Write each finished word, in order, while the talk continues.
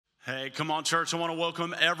Hey, come on, church. I want to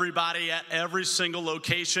welcome everybody at every single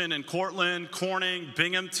location in Cortland, Corning,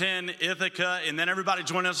 Binghamton, Ithaca, and then everybody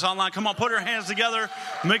joining us online. Come on, put your hands together.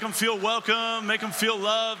 Make them feel welcome. Make them feel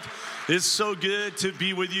loved. It's so good to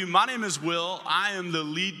be with you. My name is Will. I am the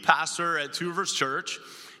lead pastor at Two Rivers Church,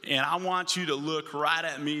 and I want you to look right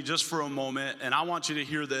at me just for a moment, and I want you to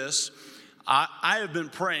hear this. I have been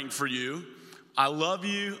praying for you. I love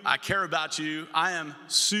you. I care about you. I am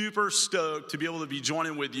super stoked to be able to be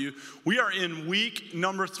joining with you. We are in week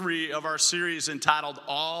number 3 of our series entitled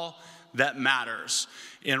All That Matters.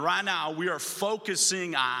 And right now we are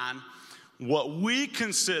focusing on what we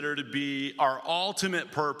consider to be our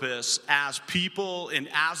ultimate purpose as people and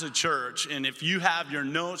as a church. And if you have your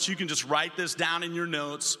notes, you can just write this down in your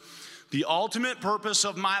notes. The ultimate purpose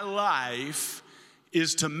of my life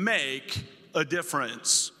is to make a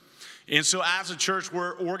difference. And so as a church,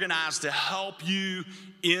 we're organized to help you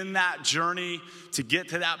in that journey to get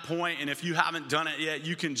to that point. And if you haven't done it yet,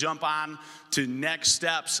 you can jump on to Next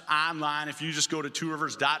Steps online. If you just go to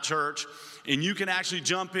tworivers.church, and you can actually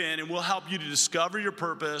jump in, and we'll help you to discover your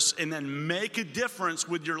purpose and then make a difference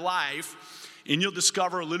with your life. And you'll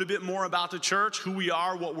discover a little bit more about the church, who we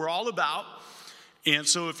are, what we're all about. And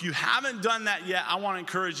so if you haven't done that yet, I want to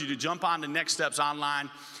encourage you to jump on to Next Steps online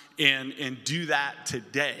and do that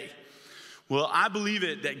today. Well, I believe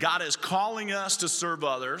it that God is calling us to serve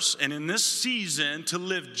others, and in this season to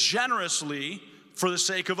live generously for the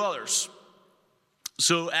sake of others.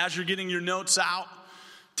 So as you're getting your notes out,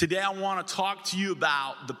 today I want to talk to you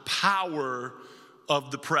about the power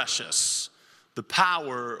of the precious. The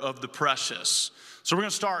power of the precious. So we're going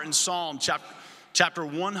to start in Psalm chapter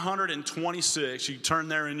 126. You can turn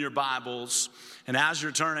there in your Bibles. And as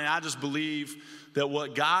you're turning, I just believe that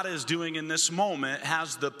what God is doing in this moment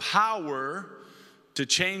has the power to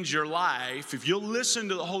change your life. If you'll listen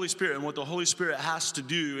to the Holy Spirit and what the Holy Spirit has to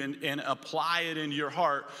do and apply it into your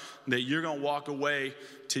heart, that you're going to walk away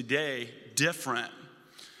today different.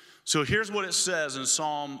 So here's what it says in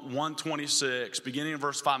Psalm 126, beginning in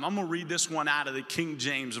verse 5. I'm going to read this one out of the King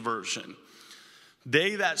James Version.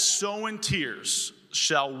 They that sow in tears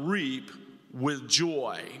shall reap with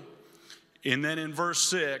joy. And then in verse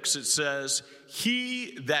 6, it says,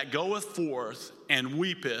 he that goeth forth and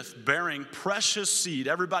weepeth, bearing precious seed.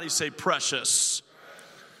 Everybody say precious.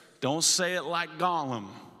 Don't say it like Gollum.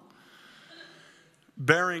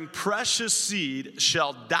 Bearing precious seed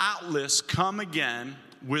shall doubtless come again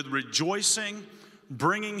with rejoicing,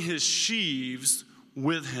 bringing his sheaves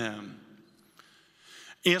with him.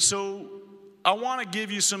 And so I want to give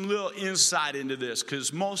you some little insight into this,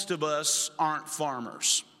 because most of us aren't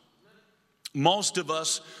farmers. Most of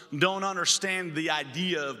us don't understand the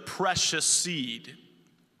idea of precious seed.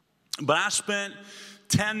 But I spent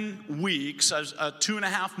 10 weeks,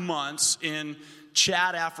 2.5 months in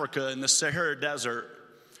Chad, Africa, in the Sahara Desert.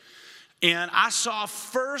 And I saw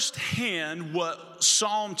firsthand what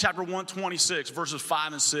Psalm chapter 126, verses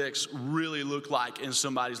 5 and 6 really look like in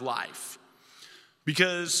somebody's life.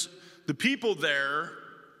 Because the people there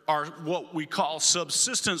are what we call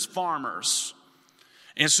subsistence farmers.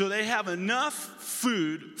 And so they have enough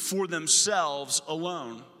food for themselves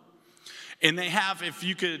alone. And they have, if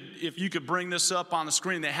you could bring this up on the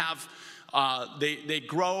screen, they have, they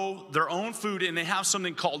grow their own food, and they have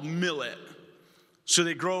something called millet. So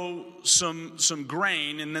they grow some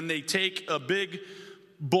grain, and then they take a big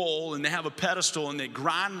bowl, and they have a pedestal, and they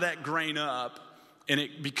grind that grain up, and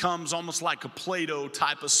it becomes almost like a Play-Doh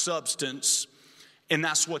type of substance, and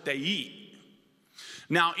that's what they eat.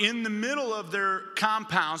 Now, in the middle of their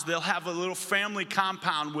compounds, they'll have a little family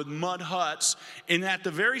compound with mud huts. And at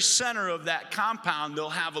the very center of that compound, they'll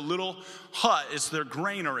have a little hut. It's their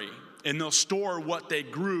granary. And they'll store what they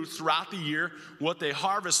grew throughout the year, what they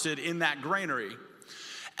harvested in that granary.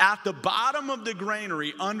 At the bottom of the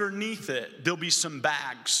granary, underneath it, there'll be some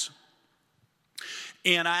bags.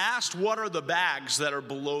 And I asked, what are the bags that are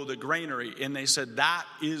below the granary? And they said, that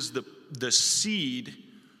is the seed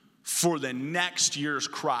for the next year's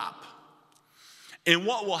crop. And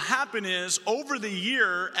what will happen is, over the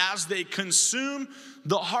year, as they consume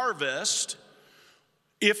the harvest,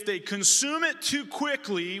 if they consume it too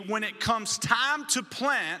quickly, when it comes time to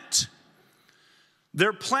plant,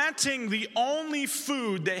 they're planting the only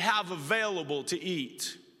food they have available to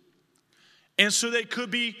eat. And so they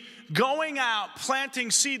could be going out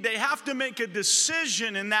planting seed. They have to make a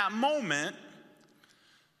decision in that moment.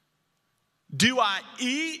 Do I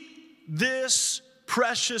eat this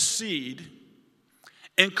precious seed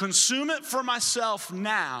and consume it for myself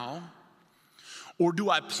now, or do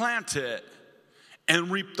I plant it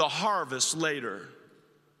and reap the harvest later?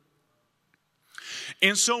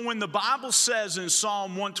 And so when the Bible says in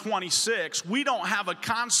Psalm 126, we don't have a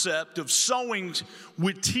concept of sowing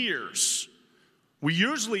with tears. We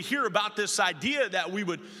usually hear about this idea that we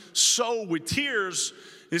would sow with tears.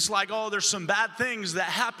 It's like, oh, there's some bad things that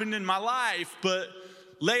happened in my life, but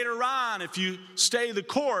later on, if you stay the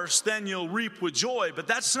course, then you'll reap with joy. But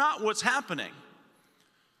that's not what's happening.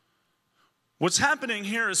 What's happening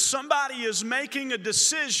here is somebody is making a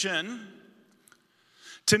decision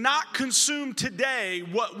to not consume today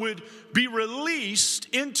what would be released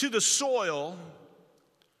into the soil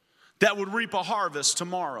that would reap a harvest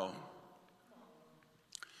tomorrow.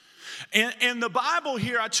 And the Bible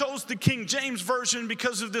here, I chose the King James Version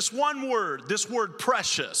because of this one word, this word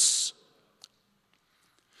precious.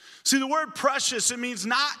 See, the word precious, it means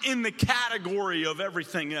not in the category of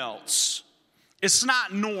everything else. It's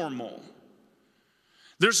not normal.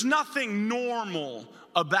 There's nothing normal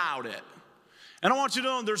about it. And I want you to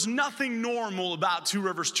know there's nothing normal about Two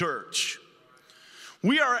Rivers Church.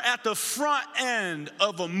 We are at the front end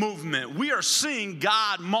of a movement. We are seeing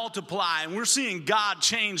God multiply, and we're seeing God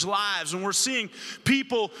change lives, and we're seeing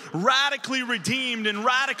people radically redeemed and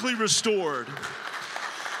radically restored.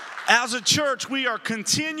 As a church, we are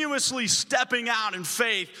continuously stepping out in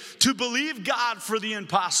faith to believe God for the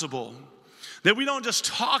impossible. That we don't just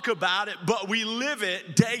talk about it, but we live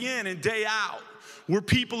it day in and day out. We're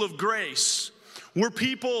people of grace. We're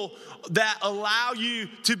people that allow you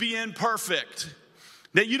to be imperfect.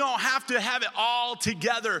 That you don't have to have it all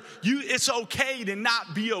together. It's okay to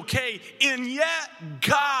not be okay. And yet,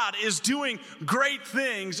 God is doing great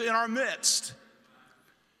things in our midst.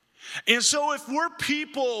 And so if we're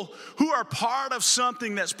people who are part of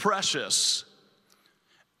something that's precious,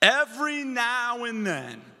 every now and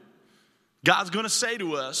then, God's going to say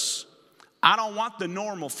to us, I don't want the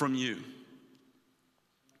normal from you.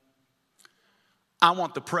 I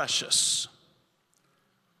want the precious.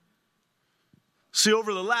 See,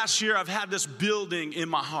 over the last year, I've had this building in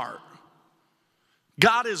my heart.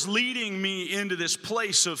 God is leading me into this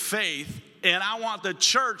place of faith, and I want the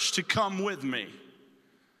church to come with me.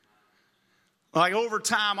 Like over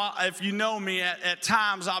time, if you know me, at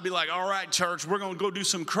times I'll be like, all right, church, we're going to go do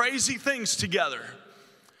some crazy things together.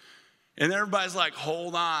 And everybody's like,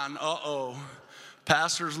 hold on,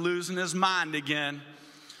 pastor's losing his mind again.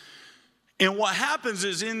 And what happens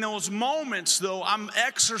is in those moments, though, I'm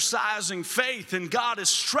exercising faith and God is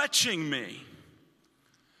stretching me.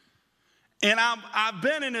 And I've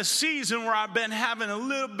been in a season where I've been having a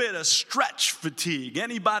little bit of stretch fatigue.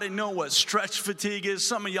 Anybody know what stretch fatigue is?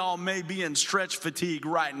 Some of y'all may be in stretch fatigue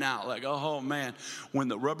right now. Like, oh man, when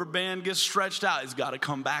the rubber band gets stretched out, it's got to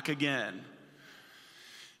come back again.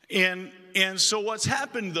 And so what's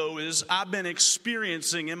happened, though, is I've been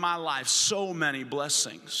experiencing in my life so many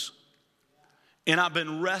blessings. And I've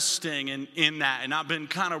been resting in that, and I've been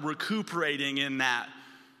kind of recuperating in that.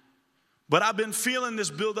 But I've been feeling this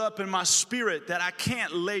build up in my spirit that I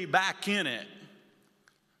can't lay back in it.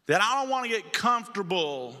 That I don't want to get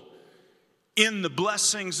comfortable in the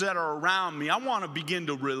blessings that are around me. I want to begin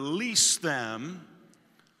to release them.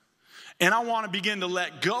 And I want to begin to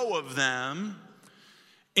let go of them.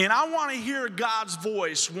 And I want to hear God's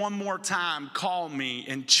voice one more time call me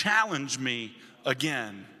and challenge me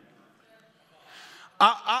again.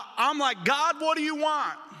 I'm like, God, what do you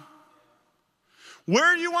want?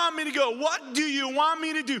 Where do you want me to go? What do you want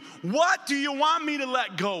me to do? What do you want me to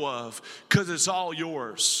let go of? Because it's all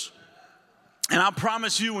yours. And I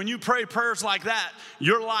promise you, when you pray prayers like that,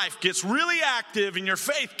 your life gets really active and your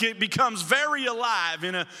faith becomes very alive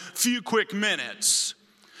in a few quick minutes.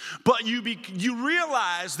 But you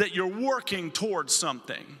realize that you're working towards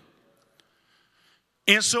something.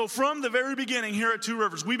 And so from the very beginning here at Two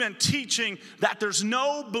Rivers, we've been teaching that there's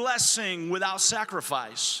no blessing without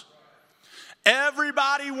sacrifice.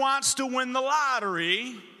 Everybody wants to win the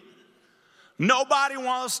lottery. Nobody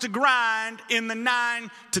wants to grind in the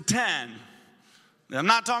 9 to 10. I'm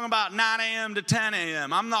not talking about 9 a.m. to 10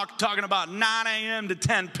 a.m. I'm not talking about 9 a.m. to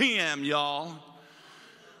 10 p.m., y'all.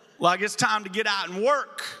 Like it's time to get out and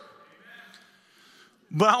work.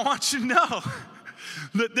 But I want you to know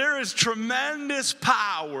that there is tremendous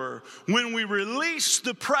power when we release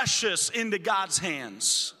the precious into God's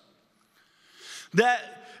hands. That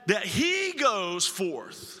he goes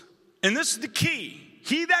forth. And this is the key.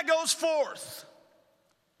 He that goes forth.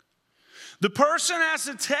 The person has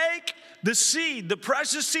to take the seed, the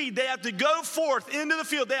precious seed. They have to go forth into the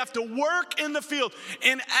field. They have to work in the field.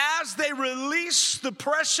 And as they release the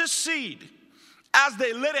precious seed, as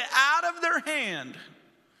they let it out of their hand,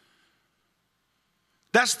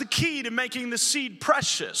 that's the key to making the seed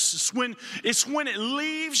precious. It's when it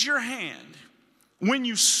leaves your hand. When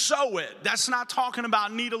you sow it, that's not talking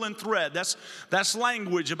about needle and thread. That's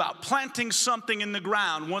language about planting something in the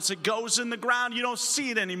ground. Once it goes in the ground, you don't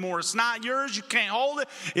see it anymore. It's not yours. You can't hold it.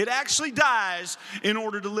 It actually dies in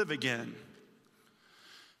order to live again.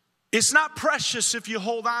 It's not precious if you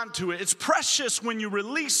hold on to it. It's precious when you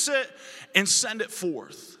release it and send it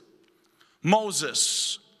forth.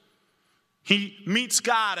 Moses, he meets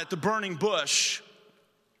God at the burning bush.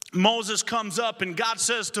 Moses comes up and God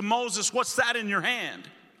says to Moses, "What's that in your hand?"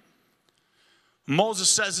 Moses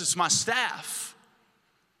says, "It's my staff.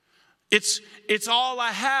 It's all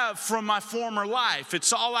I have from my former life.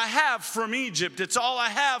 It's all I have from Egypt. It's all I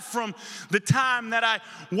have from the time that I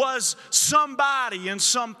was somebody and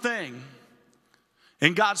something."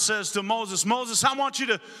 And God says to Moses, "Moses, I want you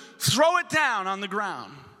to throw it down on the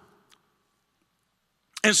ground."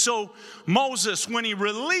 And so Moses, when he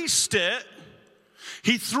released it,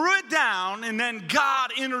 he threw it down, and then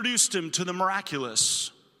God introduced him to the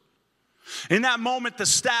miraculous. In that moment, the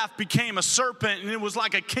staff became a serpent, and it was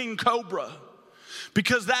like a king cobra,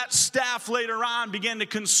 because that staff later on began to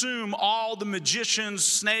consume all the magicians,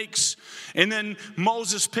 snakes, and then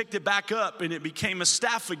Moses picked it back up, and it became a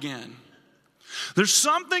staff again. There's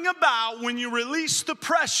something about when you release the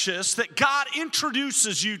precious that God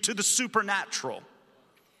introduces you to the supernatural.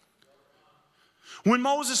 When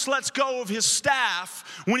Moses lets go of his staff,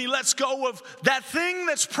 when he lets go of that thing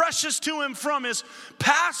that's precious to him from his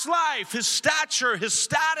past life, his stature, his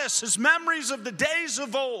status, his memories of the days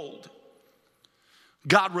of old,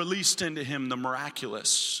 God released into him the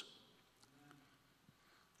miraculous.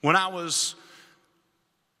 When I was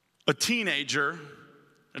a teenager,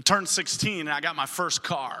 I turned 16 and I got my first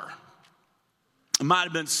car. It might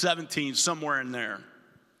have been 17, somewhere in there.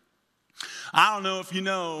 I don't know if you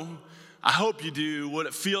know, I hope you do, what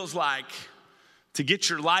it feels like to get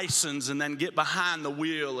your license and then get behind the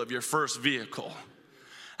wheel of your first vehicle.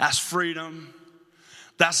 That's freedom.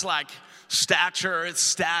 That's like stature, it's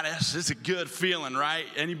status. It's a good feeling, right?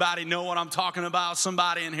 Anybody know what I'm talking about?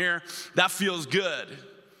 Somebody in here? That feels good.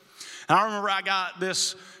 And I remember I got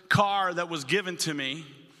this car that was given to me.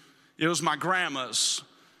 It was my grandma's.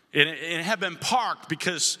 It had been parked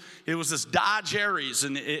because it was this Dodge Aries,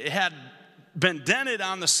 and it had been dented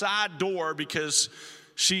on the side door because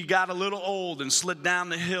she got a little old and slid down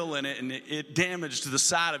the hill in it, and it damaged the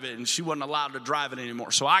side of it, and she wasn't allowed to drive it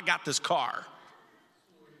anymore. So I got this car.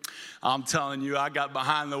 I'm telling you, I got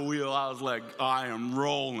behind the wheel. I was like, I am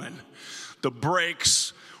rolling. The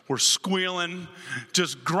brakes were squealing,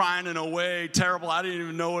 just grinding away. Terrible. I didn't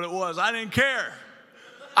even know what it was. I didn't care.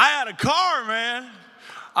 I had a car, man.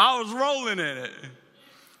 I was rolling in it.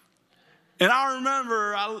 And I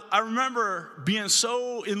remember being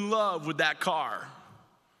so in love with that car.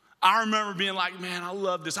 I remember being like, man, I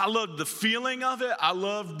love this. I loved the feeling of it. I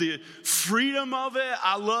loved the freedom of it.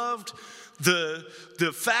 I loved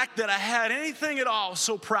the fact that I had anything at all. I was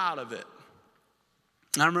so proud of it.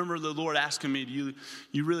 I remember the Lord asking me,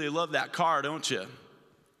 you really love that car, don't you?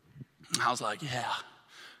 And I was like, yeah,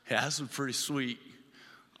 this is pretty sweet.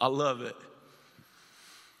 I love it.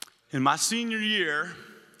 In my senior year,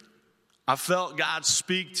 I felt God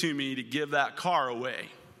speak to me to give that car away.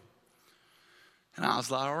 And I was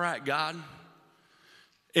like, all right, God.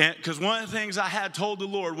 Because one of the things I had told the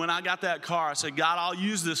Lord when I got that car, I said, God, I'll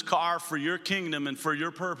use this car for your kingdom and for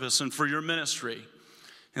your purpose and for your ministry.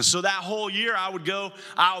 And so that whole year I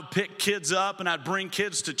would pick kids up and I'd bring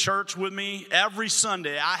kids to church with me. Every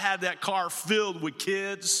Sunday I had that car filled with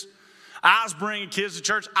kids. I was bringing kids to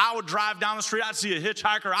church. I would drive down the street. I'd see a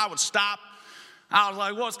hitchhiker. I would stop. I was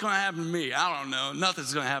like, what's going to happen to me? I don't know.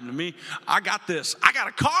 Nothing's going to happen to me. I got this. I got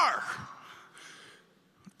a car.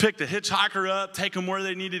 Pick the hitchhiker up, take them where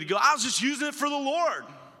they needed to go. I was just using it for the Lord.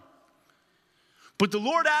 But the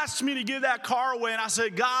Lord asked me to give that car away, and I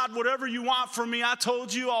said, God, whatever you want from me, I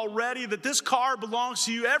told you already that this car belongs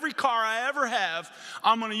to you. Every car I ever have,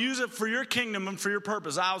 I'm going to use it for your kingdom and for your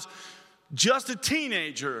purpose. I was just a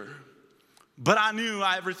teenager, but I knew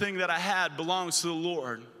everything that I had belongs to the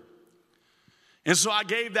Lord. And so I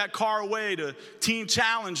gave that car away to Teen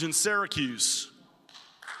Challenge in Syracuse.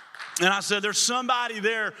 And I said, there's somebody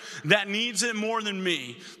there that needs it more than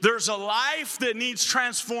me. There's a life that needs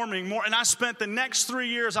transforming more. And I spent the next 3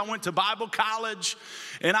 years, I went to Bible college,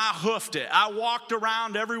 and I hoofed it. I walked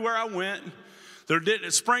around everywhere I went.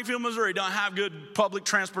 Springfield, Missouri don't have good public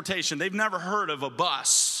transportation. They've never heard of a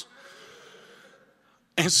bus.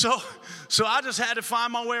 And so I just had to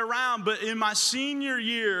find my way around. But in my senior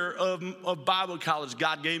year of Bible college,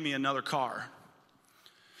 God gave me another car.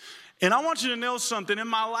 And I want you to know something. In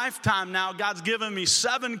my lifetime now, God's given me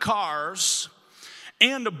 7 cars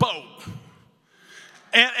and a boat.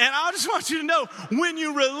 And I just want you to know, when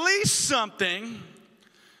you release something,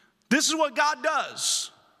 this is what God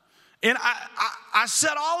does. And I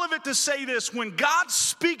said all of it to say this: when God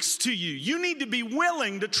speaks to you, you need to be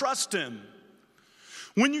willing to trust him.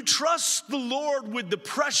 When you trust the Lord with the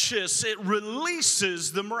precious, it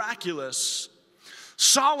releases the miraculous.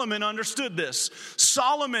 Solomon understood this.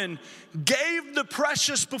 Solomon gave the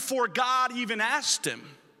precious before God even asked him.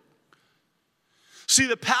 See,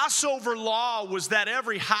 the Passover law was that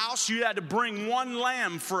every house, you had to bring one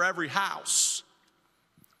lamb for every house.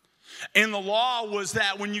 And the law was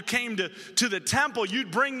that when you came to the temple, you'd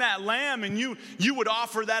bring that lamb and you would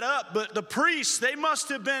offer that up. But the priests, they must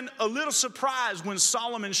have been a little surprised when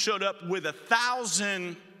Solomon showed up with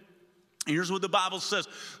 1,000. Here's what the Bible says.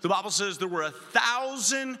 The Bible says there were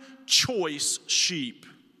 1,000 choice sheep.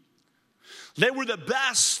 They were the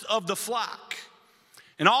best of the flock.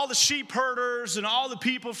 And all the sheep herders and all the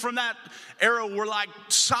people from that era were like,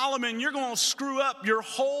 Solomon, you're going to screw up your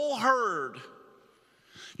whole herd.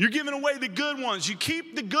 You're giving away the good ones. You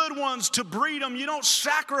keep the good ones to breed them. You don't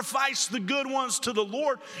sacrifice the good ones to the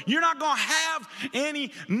Lord. You're not going to have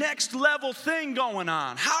any next level thing going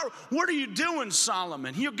on. What are you doing,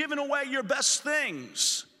 Solomon? You're giving away your best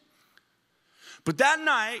things. But that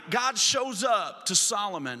night, God shows up to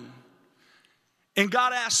Solomon. And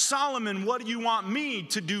God asked Solomon, what do you want me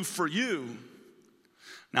to do for you?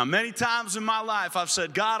 Now, many times in my life, I've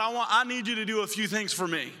said, God, I need you to do a few things for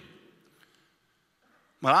me.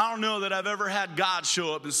 But I don't know that I've ever had God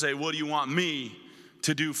show up and say, what do you want me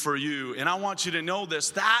to do for you? And I want you to know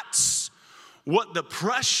this. That's what the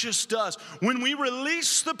precious does. When we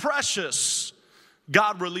release the precious,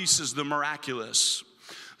 God releases the miraculous.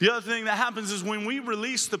 The other thing that happens is when we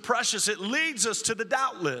release the precious, it leads us to the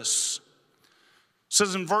doubtless. It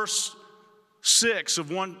says in verse 6 of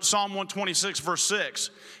Psalm 126, verse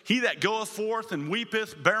 6, he that goeth forth and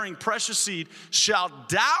weepeth, bearing precious seed, shall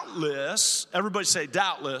doubtless, everybody say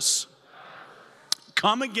doubtless,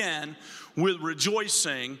 come again with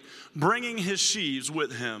rejoicing, bringing his sheaves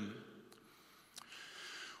with him.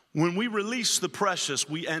 When we release the precious,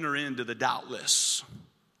 we enter into the doubtless.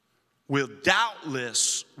 Will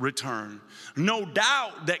doubtless return. No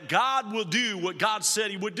doubt that God will do what God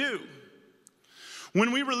said he would do.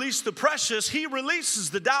 When we release the precious, he releases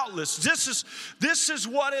the doubtless. This is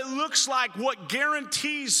what it looks like, what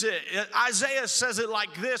guarantees it. Isaiah says it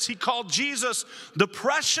like this. He called Jesus the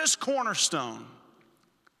precious cornerstone.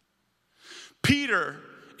 Peter,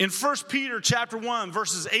 in 1 Peter chapter 1,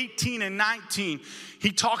 verses 18 and 19,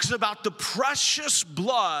 he talks about the precious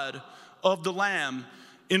blood of the Lamb.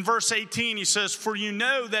 In verse 18, he says, for you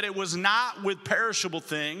know that it was not with perishable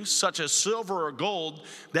things, such as silver or gold,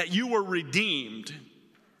 that you were redeemed.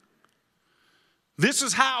 This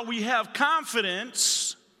is how we have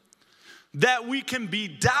confidence that we can be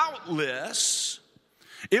doubtless.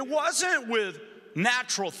 It wasn't with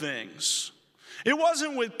natural things. It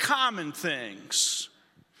wasn't with common things.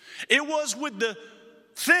 It was with the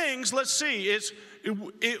things, let's see,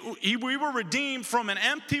 we were redeemed from an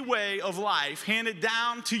empty way of life handed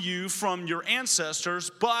down to you from your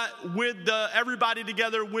ancestors, but with everybody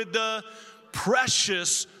together with the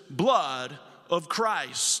precious blood of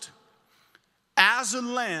Christ, as a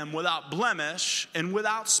lamb without blemish and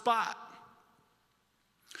without spot.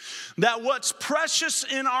 That what's precious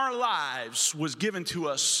in our lives was given to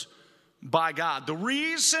us by God. The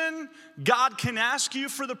reason God can ask you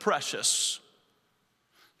for the precious,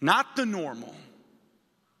 not the normal,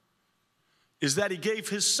 is that he gave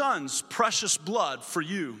his son's precious blood for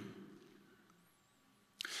you.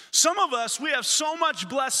 Some of us, we have so much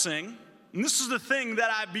blessing, and this is the thing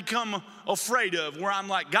that I've become afraid of, where I'm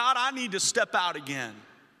like, God, I need to step out again.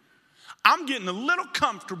 I'm getting a little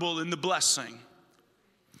comfortable in the blessing.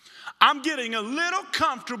 I'm getting a little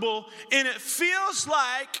comfortable, and it feels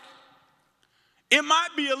like it might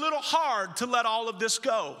be a little hard to let all of this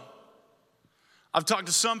go. I've talked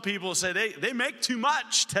to some people who say they make too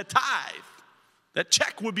much to tithe. That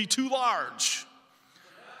check would be too large.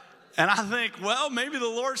 And I think, well, maybe the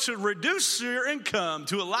Lord should reduce your income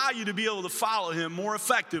to allow you to be able to follow him more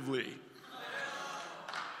effectively.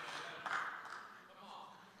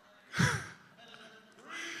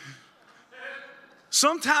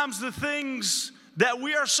 Sometimes the things that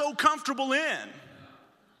we are so comfortable in,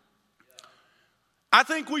 I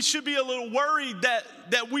think we should be a little worried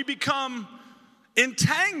that we become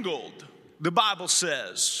entangled, the Bible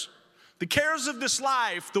says. The cares of this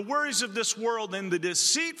life, the worries of this world, and the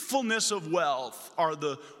deceitfulness of wealth are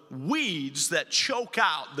the weeds that choke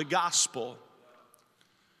out the gospel.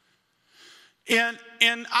 And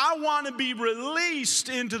I want to be released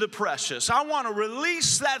into the precious. I want to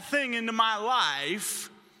release that thing into my life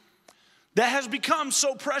that has become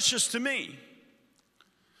so precious to me.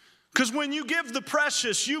 Because when you give the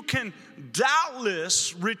precious, you can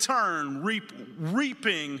doubtless return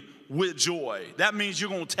reaping with joy. That means you're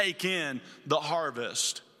going to take in the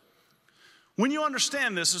harvest. When you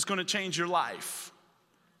understand this, it's going to change your life.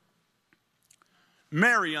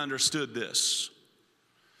 Mary understood this.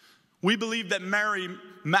 We believe that Mary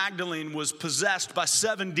Magdalene was possessed by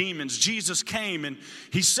 7 demons. Jesus came and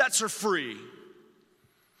he sets her free.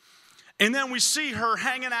 And then we see her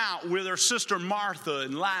hanging out with her sister Martha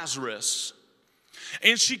and Lazarus.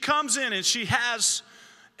 And she comes in and she has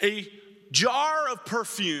a jar of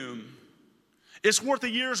perfume. It's worth a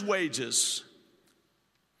year's wages.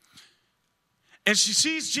 And she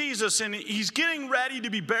sees Jesus and he's getting ready to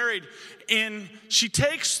be buried. And she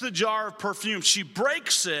takes the jar of perfume, she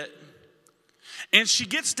breaks it, and she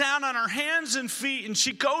gets down on her hands and feet and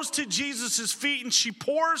she goes to Jesus' feet and she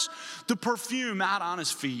pours the perfume out on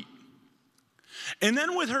his feet. And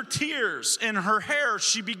then with her tears and her hair,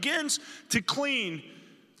 she begins to clean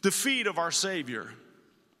the feet of our Savior.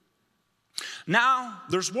 Now,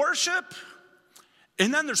 there's worship,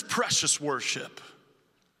 and then there's precious worship.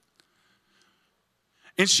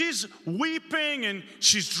 And she's weeping, and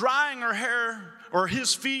she's drying her hair, or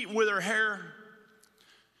his feet with her hair.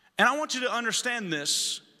 And I want you to understand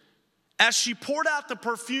this. As she poured out the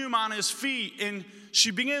perfume on his feet, and she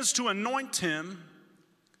begins to anoint him,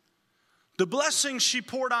 the blessing she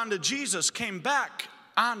poured onto Jesus came back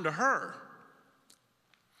onto her.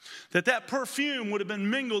 That perfume would have been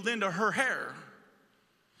mingled into her hair.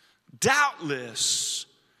 Doubtless,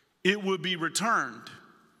 it would be returned.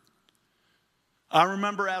 I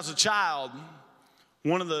remember as a child,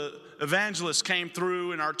 one of the evangelists came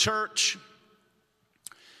through in our church,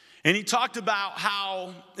 and he talked about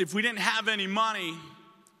how if we didn't have any money,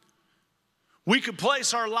 we could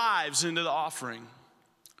place our lives into the offering.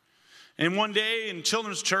 And one day in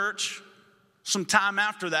children's church, some time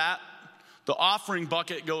after that, the offering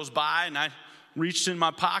bucket goes by, and I reached in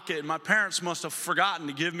my pocket, and my parents must have forgotten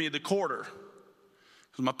to give me the quarter,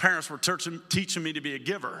 because my parents were teaching me to be a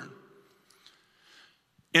giver.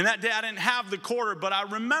 And that day I didn't have the quarter, but I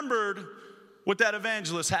remembered what that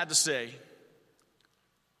evangelist had to say.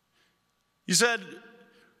 He said,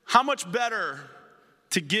 how much better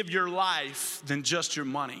to give your life than just your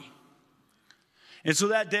money? And so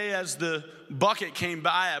that day as the bucket came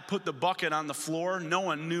by, I put the bucket on the floor. No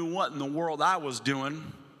one knew what in the world I was doing,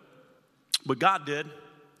 but God did.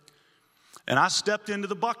 And I stepped into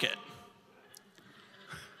the bucket.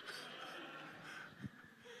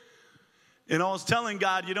 And I was telling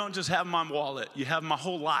God, you don't just have my wallet, you have my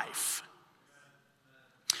whole life.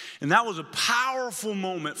 And that was a powerful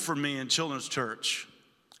moment for me in children's church.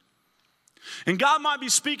 And God might be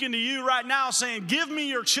speaking to you right now saying, give me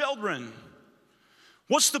your children.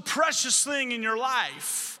 What's the precious thing in your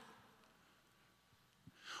life?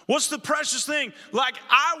 What's the precious thing? Like,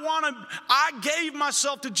 I gave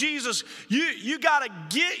myself to Jesus. You got to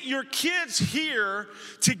get your kids here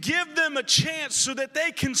to give them a chance so that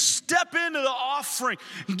they can step into the offering.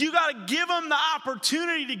 You got to give them the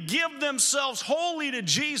opportunity to give themselves wholly to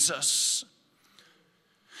Jesus.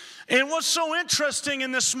 And what's so interesting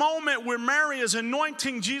in this moment where Mary is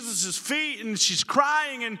anointing Jesus' feet and she's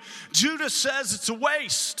crying and Judas says it's a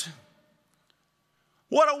waste.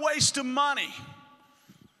 What a waste of money.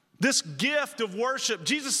 This gift of worship.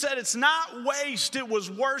 Jesus said it's not waste, it was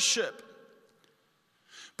worship.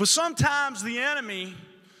 But sometimes the enemy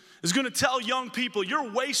is going to tell young people,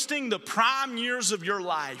 you're wasting the prime years of your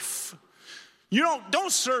life.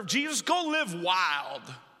 Don't serve Jesus, go live wild.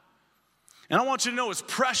 And I want you to know it's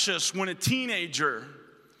precious when a teenager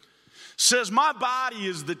says, my body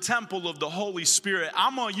is the temple of the Holy Spirit.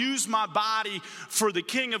 I'm going to use my body for the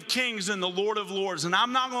King of Kings and the Lord of Lords. And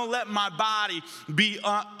I'm not going to let my body be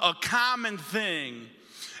a common thing.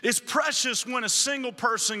 It's precious when a single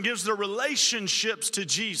person gives their relationships to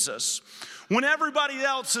Jesus. When everybody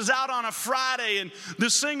else is out on a Friday and the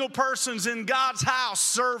single person's in God's house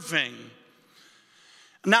serving.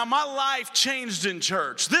 Now, my life changed in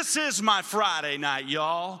church. This is my Friday night,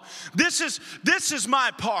 y'all. This is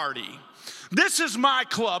my party. This is my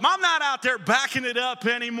club. I'm not out there backing it up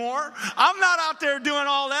anymore. I'm not out there doing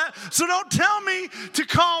all that. So don't tell me to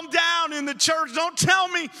calm down in the church. Don't tell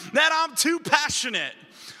me that I'm too passionate.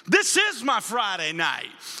 This is my Friday night.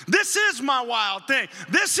 This is my wild thing.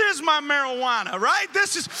 This is my marijuana, right?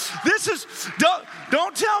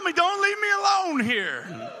 Don't tell me, don't leave me alone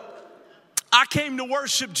here. I came to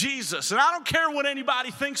worship Jesus, and I don't care what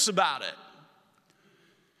anybody thinks about it.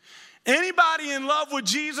 Anybody in love with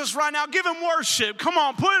Jesus right now? Give him worship. Come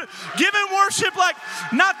on, give him worship like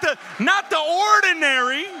not the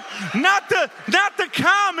ordinary, not the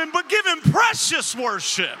common, but give him precious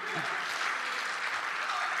worship.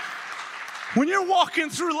 When you're walking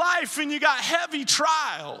through life and you got heavy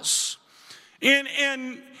trials, and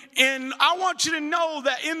I want you to know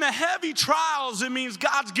that in the heavy trials, it means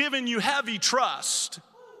God's given you heavy trust.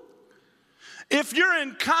 If you're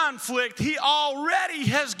in conflict, he already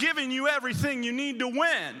has given you everything you need to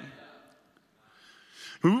win.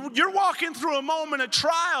 You're walking through a moment of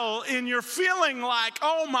trial and you're feeling like,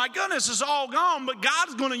 oh my goodness, it's all gone, but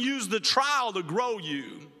God's going to use the trial to grow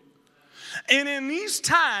you. And in these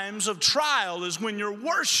times of trial is when your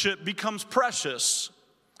worship becomes precious.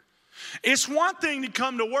 It's one thing to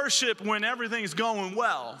come to worship when everything's going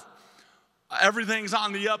well. Everything's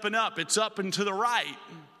on the up and up. It's up and to the right.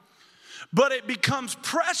 But it becomes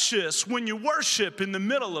precious when you worship in the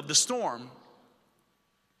middle of the storm.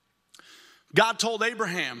 God told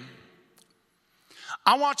Abraham,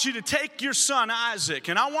 I want you to take your son Isaac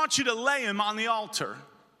and I want you to lay him on the altar.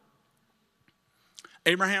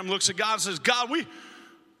 Abraham looks at God and says, God, we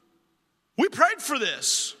prayed for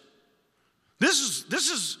this. This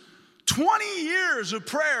is 20 years of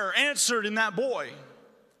prayer answered in that boy.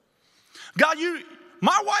 God,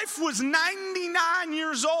 my wife was 99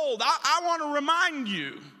 years old. I want to remind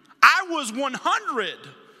you, I was 100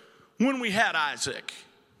 when we had Isaac.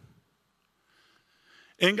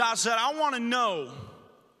 And God said, I want to know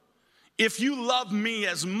if you love me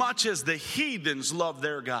as much as the heathens love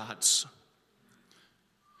their gods.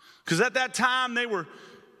 Because at that time,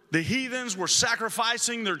 the heathens were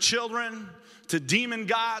sacrificing their children to demon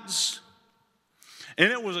gods.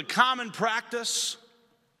 And it was a common practice.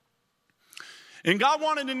 And God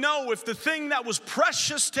wanted to know if the thing that was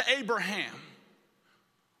precious to Abraham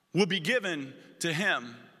would be given to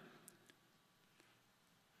him.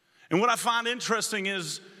 And what I find interesting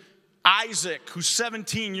is Isaac, who's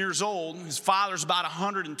 17 years old, his father's about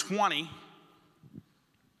 120.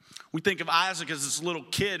 We think of Isaac as this little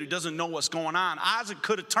kid who doesn't know what's going on. Isaac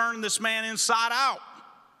could have turned this man inside out.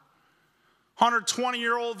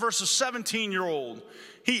 120-year-old versus 17-year-old.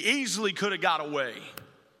 He easily could have got away.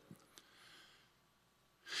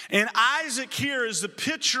 And Isaac here is the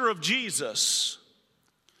picture of Jesus.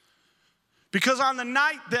 Because on the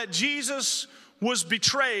night that Jesus was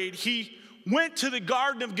betrayed, he went to the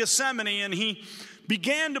Garden of Gethsemane and he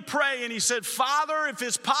began to pray and he said, Father, if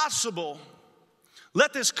it's possible,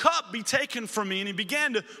 let this cup be taken from me. And he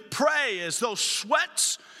began to pray as though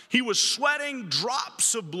he was sweating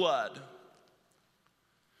drops of blood.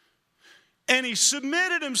 And he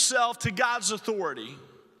submitted himself to God's authority.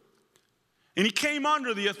 And he came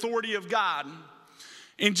under the authority of God.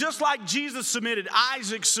 And just like Jesus submitted,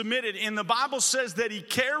 Isaac submitted. And the Bible says that he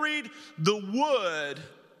carried the wood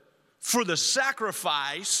for the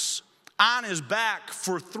sacrifice on his back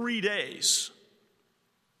for 3 days.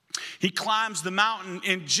 He climbs the mountain,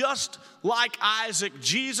 and just like Isaac,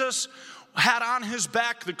 Jesus had on his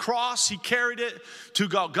back the cross. He carried it to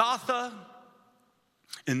Golgotha.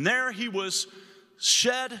 And there he was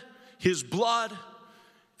shed his blood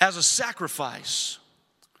as a sacrifice.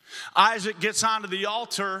 Isaac gets onto the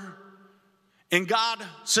altar and God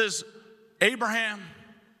says, Abraham,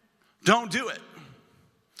 don't do it.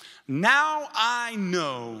 Now I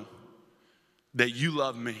know that you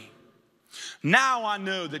love me. Now I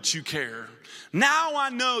know that you care. Now I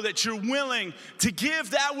know that you're willing to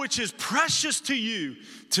give that which is precious to you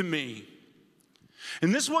to me.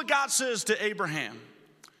 And this is what God says to Abraham,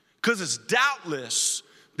 because it's doubtless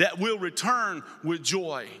that we'll return with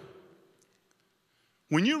joy.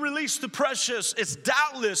 When you release the precious, it's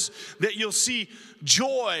doubtless that you'll see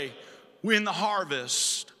joy in the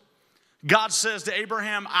harvest. God says to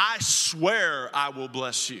Abraham, I swear I will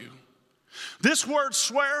bless you. This word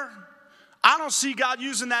swear, I don't see God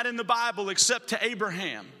using that in the Bible except to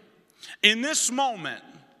Abraham. In this moment,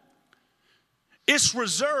 it's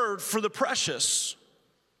reserved for the precious.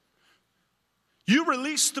 You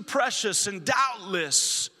release the precious, and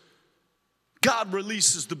doubtless, God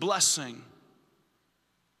releases the blessing.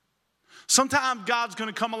 Sometimes God's going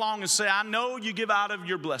to come along and say, I know you give out of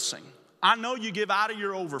your blessing. I know you give out of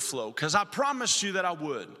your overflow, because I promised you that I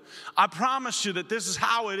would. I promised you that this is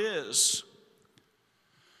how it is.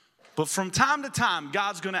 But from time to time,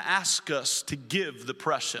 God's going to ask us to give the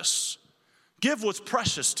precious. Give what's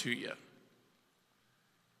precious to you.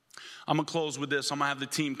 I'm going to close with this. I'm going to have the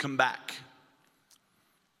team come back.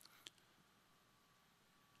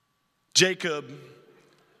 Jacob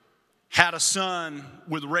had a son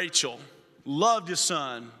with Rachel, loved his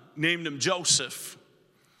son, named him Joseph.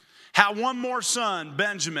 had one more son,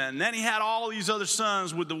 Benjamin. And then he had all these other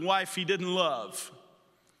sons with the wife he didn't love.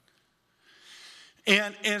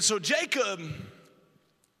 And so Jacob,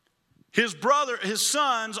 his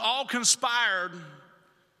sons all conspired,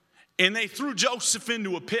 and they threw Joseph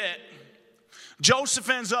into a pit. Joseph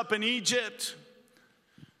ends up in Egypt.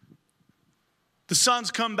 The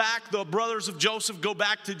sons come back, the brothers of Joseph go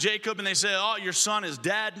back to Jacob, and they say, oh, your son is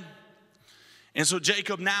dead. And so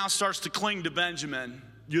Jacob now starts to cling to Benjamin.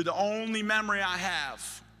 You're the only memory I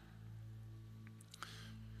have.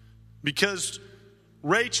 Because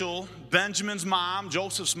Rachel, Benjamin's mom,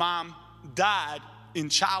 Joseph's mom, died in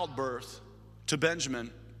childbirth to Benjamin.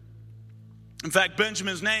 In fact,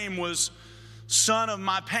 Benjamin's name was son of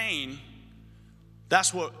my pain.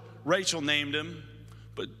 That's what Rachel named him.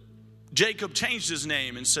 But Jacob changed his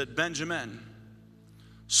name and said Benjamin,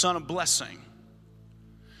 son of blessing.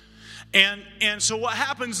 And so what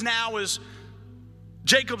happens now is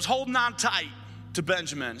Jacob's holding on tight to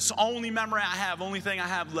Benjamin. It's the only memory I have, only thing I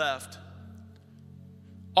have left.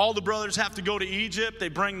 All the brothers have to go to Egypt. They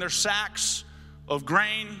bring their sacks of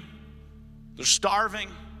grain. They're starving.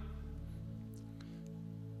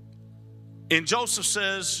 And Joseph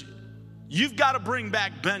says, you've got to bring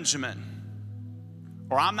back Benjamin,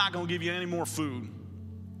 or I'm not going to give you any more food.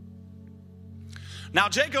 Now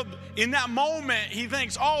Jacob, in that moment, he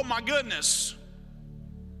thinks, oh my goodness,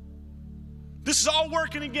 this is all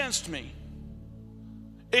working against me.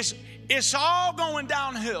 It's all going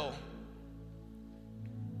downhill.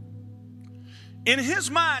 In his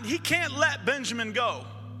mind, he can't let Benjamin go.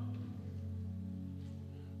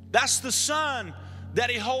 That's the son that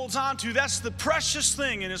he holds on to. That's the precious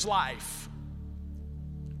thing in his life.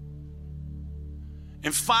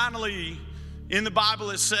 And finally, in the Bible,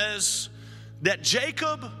 it says that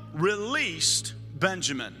Jacob released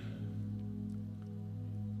Benjamin.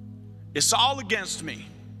 It's all against me.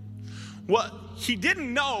 What he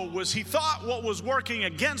didn't know was he thought what was working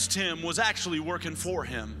against him was actually working for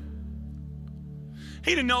him.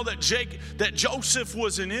 He didn't know that Joseph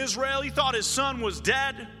was in Israel. He thought his son was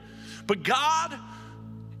dead. But God,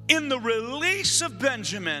 in the release of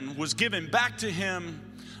Benjamin, was giving back to him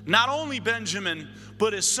not only Benjamin,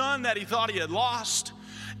 but his son that he thought he had lost.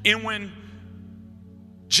 And when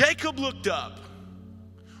Jacob looked up,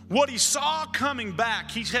 what he saw coming back,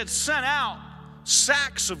 he had sent out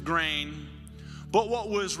sacks of grain, but what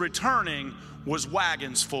was returning was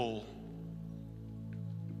wagons full.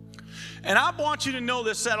 And I want you to know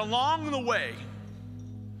this, that along the way,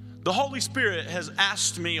 the Holy Spirit has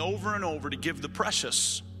asked me over and over to give the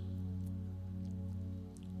precious.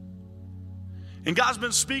 And God's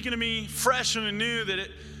been speaking to me fresh and anew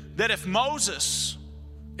that if Moses,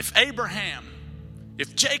 if Abraham,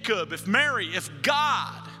 if Jacob, if Mary, if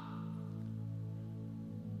God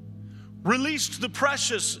released the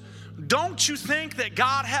precious, don't you think that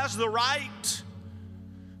God has the right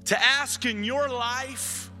to ask in your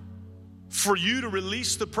life for you to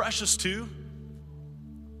release the precious too?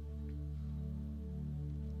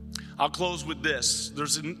 I'll close with this.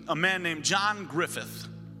 There's a man named John Griffith.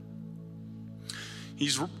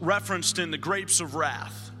 He's referenced in The Grapes of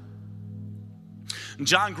Wrath.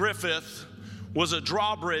 John Griffith was a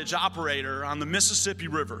drawbridge operator on the Mississippi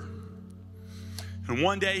River. And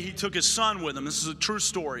one day he took his son with him. This is a true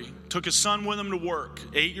story. Took his son with him to work,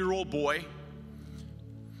 8-year-old boy.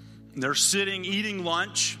 They're sitting eating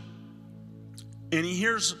lunch, and he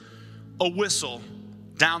hears a whistle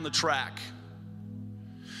down the track.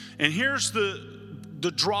 And here's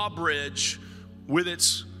the drawbridge with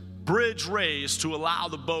its bridge raised to allow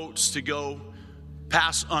the boats to go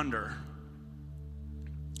pass under.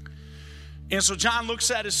 And so John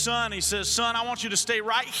looks at his son. He says, son, I want you to stay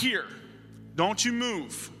right here. Don't you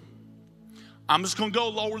move. I'm just going to go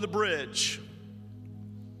lower the bridge.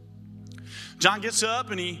 John gets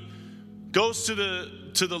up and he goes to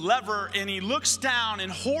the lever, and he looks down. In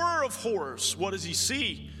horror of horrors, what does he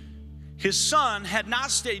see? His son had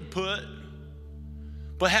not stayed put,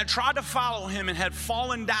 but had tried to follow him and had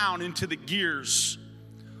fallen down into the gears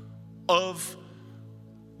of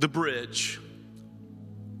the bridge.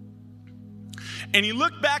 And he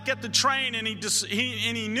looked back at the train, and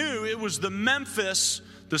he knew it was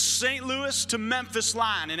the St. Louis to Memphis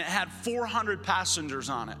line, and it had 400 passengers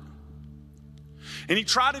on it. And he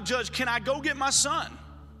tried to judge, can I go get my son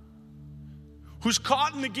who's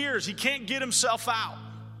caught in the gears? He can't get himself out.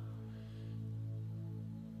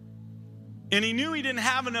 And he knew he didn't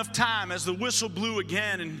have enough time as the whistle blew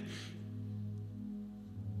again. And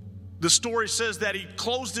the story says that he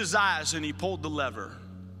closed his eyes and he pulled the lever,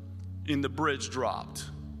 and the bridge dropped.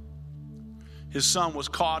 His son was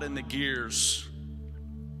caught in the gears.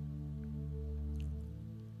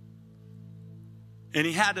 And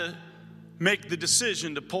he had to make the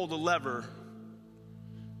decision to pull the lever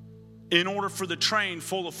in order for the train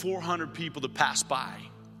full of 400 people to pass by.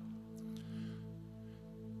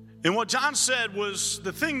 And what John said was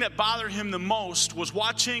the thing that bothered him the most was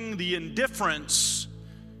watching the indifference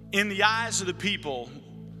in the eyes of the people.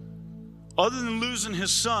 Other than losing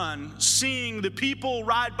his son, seeing the people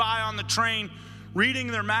ride by on the train, reading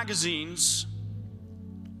their magazines,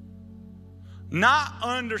 not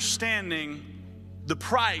understanding the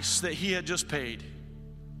price that he had just paid.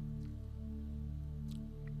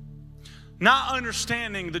 Not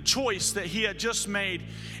understanding the choice that he had just made.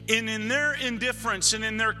 And in their indifference and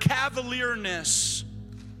in their cavalierness,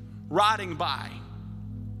 riding by.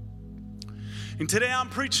 And today I'm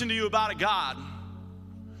preaching to you about a God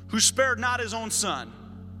who spared not his own son,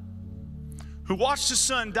 who watched his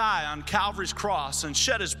son die on Calvary's cross and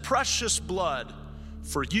shed his precious blood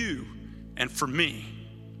for you and for me.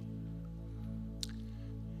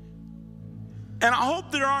 And I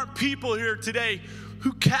hope there aren't people here today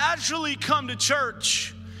who casually come to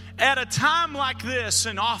church at a time like this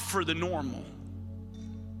and offer the normal.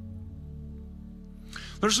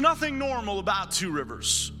 There's nothing normal about Two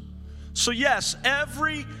Rivers. So yes,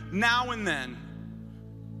 every now and then,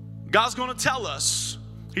 God's going to tell us,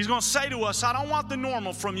 he's going to say to us, I don't want the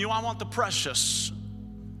normal from you, I want the precious.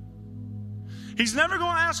 He's never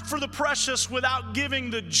going to ask for the precious without giving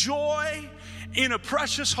the joy in a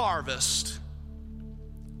precious harvest.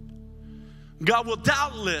 God will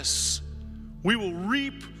doubtless, we will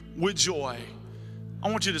reap with joy.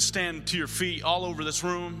 I want you to stand to your feet all over this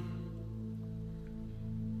room.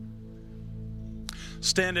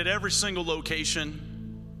 Stand at every single location.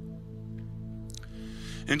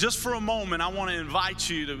 And just for a moment, I want to invite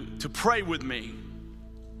you to pray with me.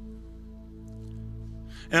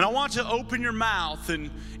 And I want you to open your mouth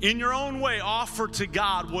and in your own way offer to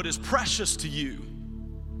God what is precious to you.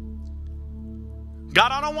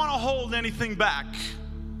 God, I don't want to hold anything back.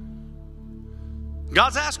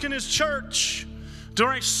 God's asking his church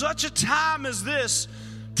during such a time as this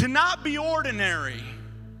to not be ordinary,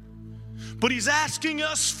 but he's asking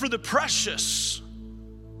us for the precious.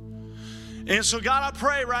 And so God, I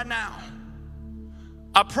pray right now,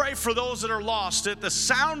 I pray for those that are lost at the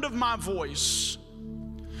sound of my voice.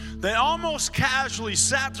 They almost casually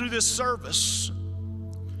sat through this service,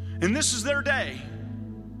 and this is their day.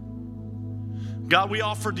 God, we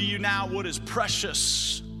offer to you now what is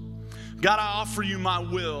precious. God, I offer you my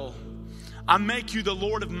will. I make you the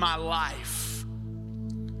Lord of my life.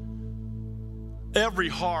 Every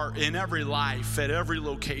heart, in every life, at every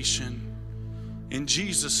location. In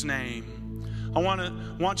Jesus' name. I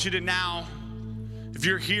want you to now, if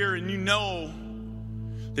you're here and you know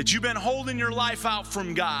that you've been holding your life out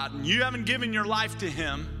from God and you haven't given your life to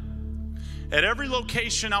him, at every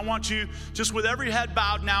location, I want you, just with every head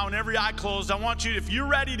bowed now and every eye closed, I want you, if you're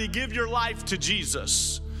ready to give your life to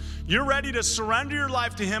Jesus, you're ready to surrender your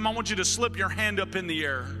life to him, I want you to slip your hand up in the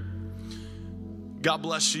air. God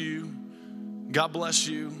bless you. God bless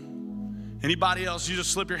you. Anybody else, you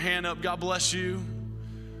just slip your hand up. God bless you.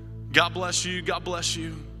 God bless you. God bless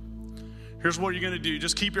you. Here's what you're going to do.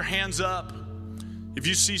 Just keep your hands up. If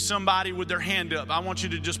you see somebody with their hand up, I want you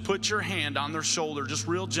to just put your hand on their shoulder, just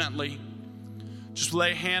real gently. Just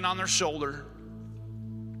lay a hand on their shoulder,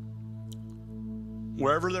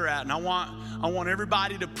 wherever they're at. And I want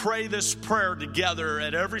everybody to pray this prayer together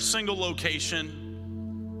at every single location.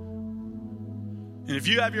 And if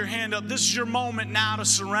you have your hand up, this is your moment now to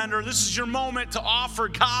surrender. This is your moment to offer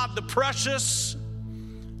God the precious.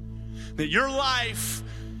 That your life,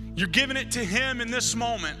 you're giving it to him in this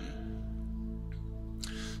moment.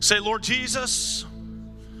 Say, Lord Jesus,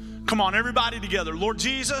 come on, everybody together. Lord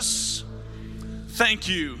Jesus, thank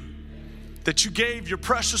you that you gave your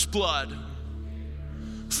precious blood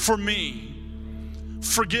for me.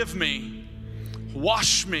 Forgive me,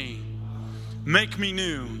 wash me, make me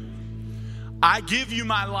new. I give you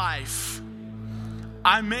my life.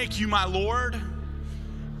 I make you my Lord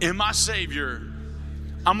and my Savior.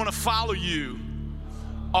 I'm going to follow you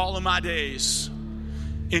all of my days.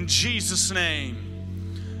 In Jesus'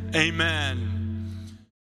 name, amen.